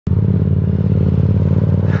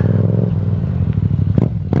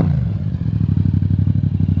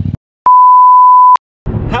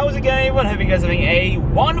guys are having a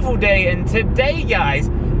wonderful day. And today, guys,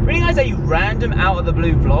 bringing guys a random out of the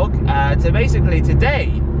blue vlog. So basically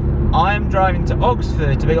today, I am driving to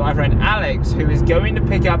Oxford to pick up my friend Alex, who is going to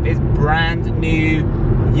pick up his brand new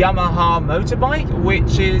Yamaha motorbike,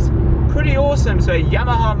 which is pretty awesome. So a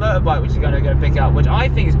Yamaha motorbike, which he's going to go pick up, which I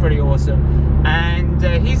think is pretty awesome. And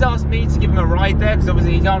he's asked me to give him a ride there, because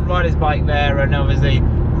obviously he can't ride his bike there and obviously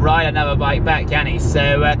ride another bike back, can he?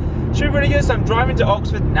 So should be pretty good. So I'm driving to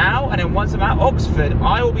Oxford now, and then once I'm at Oxford,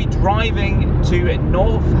 I will be driving to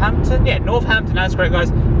Northampton. Yeah, Northampton, that's correct, guys.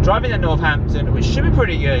 Driving to Northampton, which should be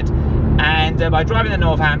pretty good. And by driving to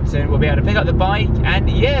Northampton, we'll be able to pick up the bike. And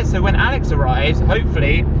yeah, so when Alex arrives,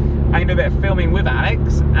 hopefully I can do a bit of filming with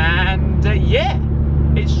Alex. And yeah,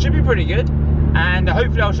 it should be pretty good. And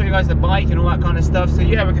hopefully I'll show you guys the bike and all that kind of stuff. So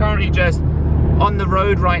yeah, we're currently just on the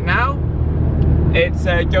road right now. It's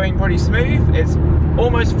going pretty smooth. It's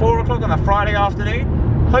almost 4 o'clock on a Friday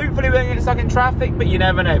afternoon. Hopefully we don't get stuck in traffic, but you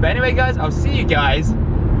never know. But anyway, guys, I'll see you guys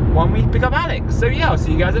when we pick up Alex. So yeah, I'll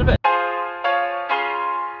see you guys in a bit.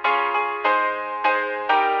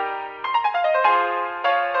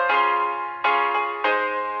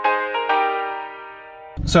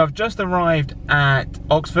 So I've just arrived at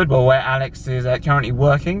Oxford, well, where Alex is currently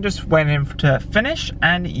working. Just waiting to finish,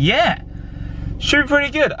 and yeah, should be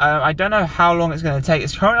pretty good. I don't know how long it's going to take.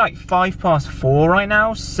 It's currently like 4:05 right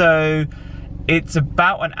now, so it's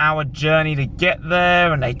about an hour journey to get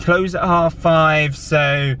there, and they close at 5:30,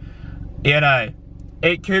 so, you know,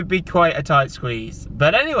 it could be quite a tight squeeze.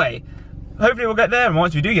 But anyway, hopefully we'll get there, and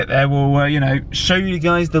once we do get there, we'll, you know, show you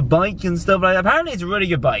guys the bike and stuff like that. Apparently it's a really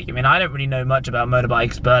good bike. I mean, I don't really know much about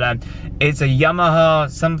motorbikes, but it's a Yamaha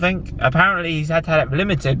something. Apparently he's had to have it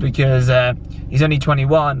limited because he's only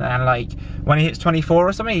 21, and like when he hits 24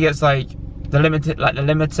 or something, he gets like the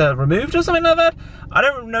limiter removed or something like that. I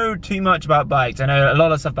don't know too much about bikes. I know a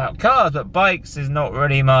lot of stuff about cars, but bikes is not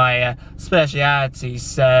really my speciality.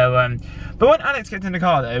 So but when Alex gets in the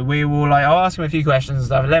car though, we will like, I'll ask him a few questions and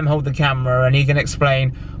stuff, let him hold the camera, and he can explain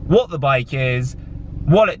what the bike is,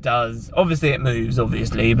 what it does. Obviously it moves,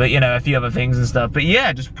 obviously, but you know, a few other things and stuff. But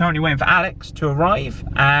yeah, just currently waiting for Alex to arrive,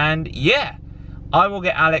 and yeah, I will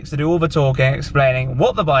get Alex to do all the talking, explaining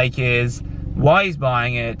what the bike is, why he's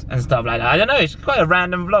buying it, and stuff like that. I don't know, it's quite a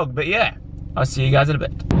random vlog, but yeah, I'll see you guys in a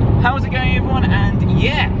bit. How's it going, everyone? And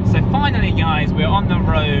yeah, so finally, guys, we're on the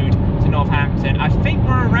road to Northampton. I think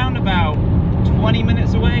we're around about 20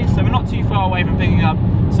 minutes away, so we're not too far away from picking up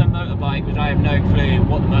some motorbike, which I have no clue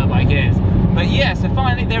what the motorbike is. But yeah, so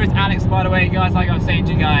finally there is Alex, by the way, guys. Like I was saying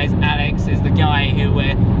to you guys, Alex is the guy who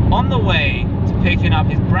we're on the way to picking up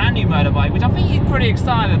his brand new motorbike, which I think he's pretty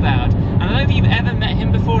excited about. And I don't know if you've ever met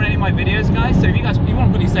him before in any of my videos, guys, so if you guys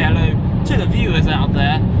want to quickly say hello to the viewers out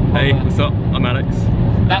there. Hey, what's up? I'm Alex.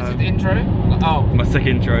 That's his intro? Oh. My sick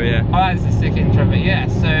intro, yeah. Oh, that's a sick intro, but yeah,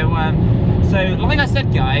 so like I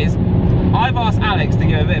said, guys, I've asked Alex to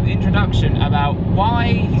give a bit of introduction about why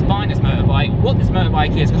he's buying this motorbike, what this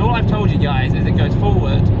motorbike is, because all I've told you guys is it goes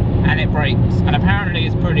forward and it brakes, and apparently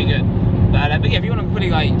it's pretty good. But yeah, if you want to quickly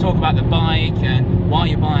like talk about the bike and why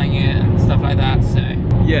you're buying it and stuff like that, so.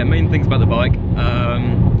 Yeah, main things about the bike.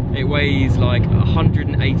 It weighs like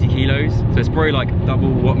 180 kilos, so it's probably like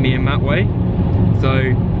double what me and Matt weigh. So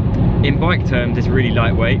in bike terms, it's really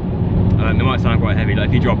lightweight. It might sound quite heavy, like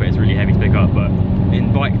if you drop it, it's really heavy to pick up, but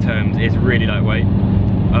in bike terms, it's really lightweight.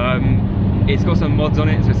 It's got some mods on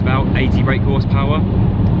it, so it's about 80 brake horsepower.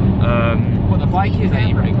 What, the bike is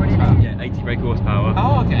 80 brake horsepower? Yeah, 80 brake horsepower.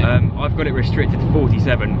 Oh, okay. I've got it restricted to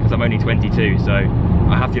 47 because I'm only 22, so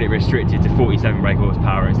I have to get it restricted to 47 brake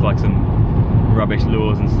horsepower. It's like some rubbish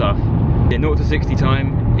laws and stuff. Yeah, 0 to 60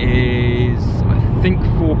 time is, I think,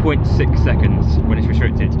 4.6 seconds when it's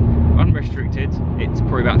restricted. Unrestricted, it's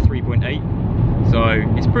probably about 3.8. So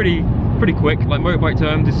it's pretty quick. Like motorbike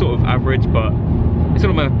terms, it's sort of average, but it's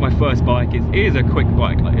sort of my first bike. It is a quick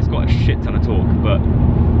bike. Like it's got a shit ton of torque, but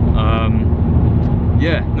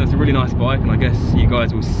yeah, no, it's a really nice bike, and I guess you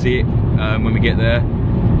guys will see it when we get there.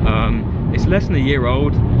 It's less than a year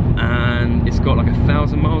old, and it's got like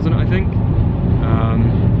 1,000 miles on it, I think.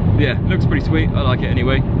 Yeah, looks pretty sweet. I like it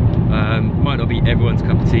anyway. Might not be everyone's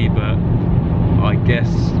cup of tea, but I guess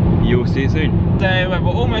you'll see it soon. So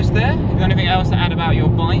we're almost there. Have you got anything else to add about your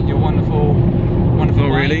bike, your wonderful bike?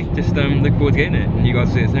 Not really, just look forward to getting it, and you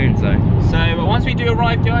guys see it soon. So once we do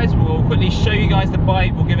arrive, guys, we'll quickly show you guys the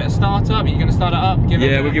bike. We'll give it a start up. Are you going to start it up?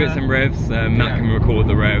 Yeah, we'll give it some revs. Matt can record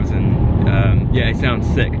the revs, and yeah, it sounds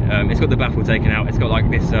sick. It's got the baffle taken out. It's got like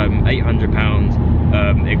this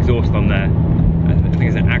 800-pound exhaust on there. I think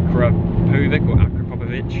it's an Akrapovic or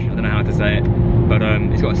Akrapovic. I don't know how to say it, but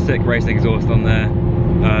it's got a sick racing exhaust on there.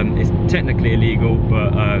 It's technically illegal,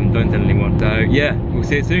 but don't tell anyone. So yeah, we'll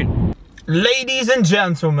see it soon. Ladies and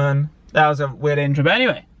gentlemen, that was a weird intro, but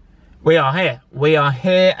anyway, we are here. We are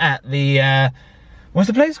here at the, what's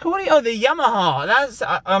the place called? Oh, the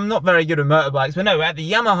Yamaha. I'm not very good with motorbikes, but no, we're at the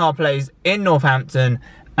Yamaha place in Northampton,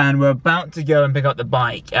 and we're about to go and pick up the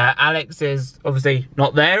bike. Alex is obviously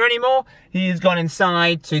not there anymore. He's gone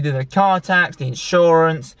inside to do the car tax, the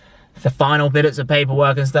insurance, the final bits of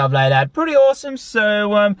paperwork and stuff like that. Pretty awesome.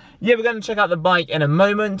 So yeah, we're gonna check out the bike in a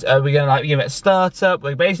moment. We're gonna like give it a start up.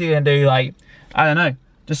 We're basically gonna do like, I don't know,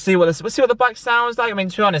 just see what the bike sounds like. I mean,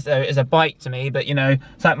 to be honest, it's a bike to me, but you know,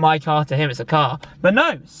 it's like my car to him, it's a car. But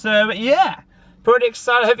no, so yeah, pretty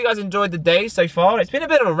excited. I hope you guys enjoyed the day so far. It's been a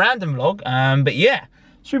bit of a random vlog, but yeah,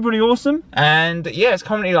 should be pretty awesome. And yeah, it's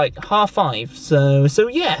currently like 5:30, so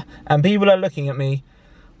yeah, and people are looking at me.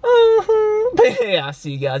 But yeah, I'll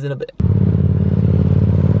see you guys in a bit.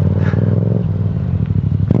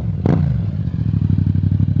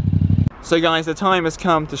 So guys, the time has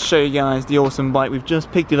come to show you guys the awesome bike. We've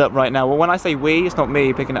just picked it up right now. Well, when I say we, it's not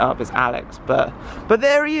me picking it up, it's Alex. But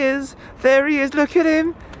there he is, look at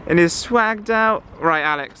him. And he's swagged out. Right,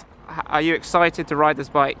 Alex, are you excited to ride this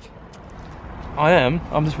bike? I am.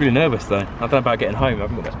 I'm just really nervous though. I don't know about getting home. I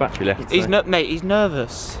haven't got much battery left. Mate, he's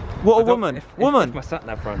nervous. What a woman. If my sat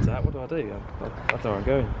nav runs out, what do? I don't know where I'm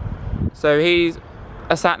going. So he's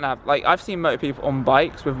a sat nav. Like, I've seen motor people on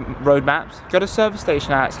bikes with road maps. Go to service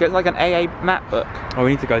station, Alex. Get like an AA map book. Oh,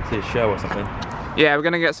 we need to go to his show or something. Yeah, we're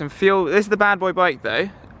gonna get some fuel. This is the bad boy bike though.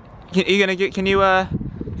 Can you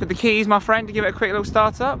get the keys, my friend, to give it a quick little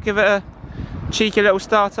start up? Give it a cheeky little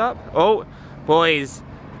start up. Oh, boys,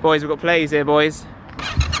 we've got plays here, boys.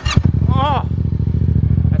 Oh,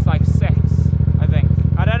 that's like 6, I think.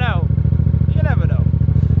 I don't know. You never know.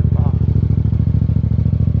 Oh.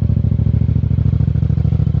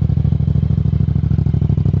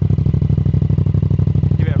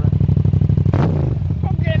 Give it a run.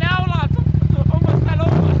 I'm getting out, lads. I almost fell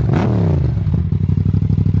over.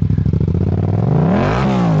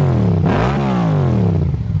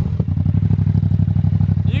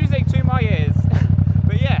 Music to my ears.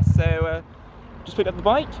 But yeah, so just picked up the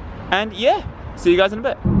bike, and yeah, see you guys in a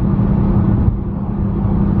bit.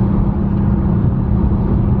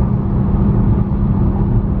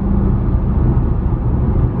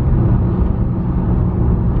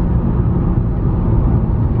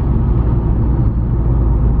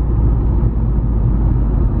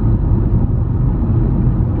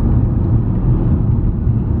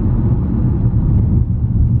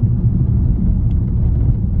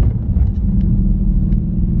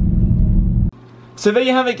 So there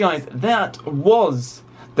you have it, guys. That was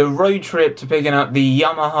the road trip to picking up the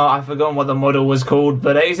Yamaha. I've forgotten what the model was called,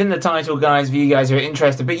 but it's in the title, guys, for you guys who are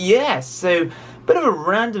interested. But yeah, so bit of a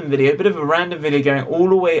random video going all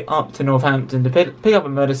the way up to Northampton to pick up a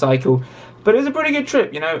motorcycle. But it was a pretty good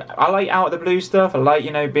trip, you know. I like out of the blue stuff. I like,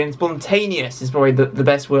 you know, being spontaneous is probably the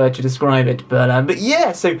best word to describe it. But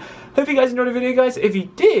yeah, so hope you guys enjoyed the video, guys. If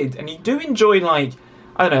you did, and you do enjoy, like,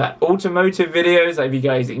 I don't know, like automotive videos, like if you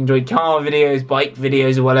guys enjoy car videos, bike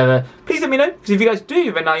videos or whatever, please let me know, because if you guys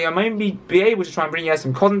do, then I might be able to try and bring you guys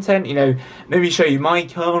some content, you know, maybe show you my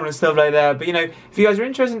car and stuff like that. But you know, if you guys are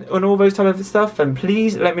interested in all those type of stuff, then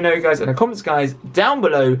please let me know, guys, in the comments, guys, down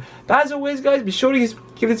below. But as always, guys, be sure to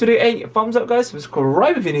give this video a thumbs up, guys,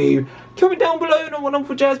 subscribe if you're new, comment down below and all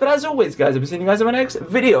wonderful jazz. But as always, guys, I'll be seeing you guys in my next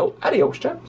video. Adios, chaps.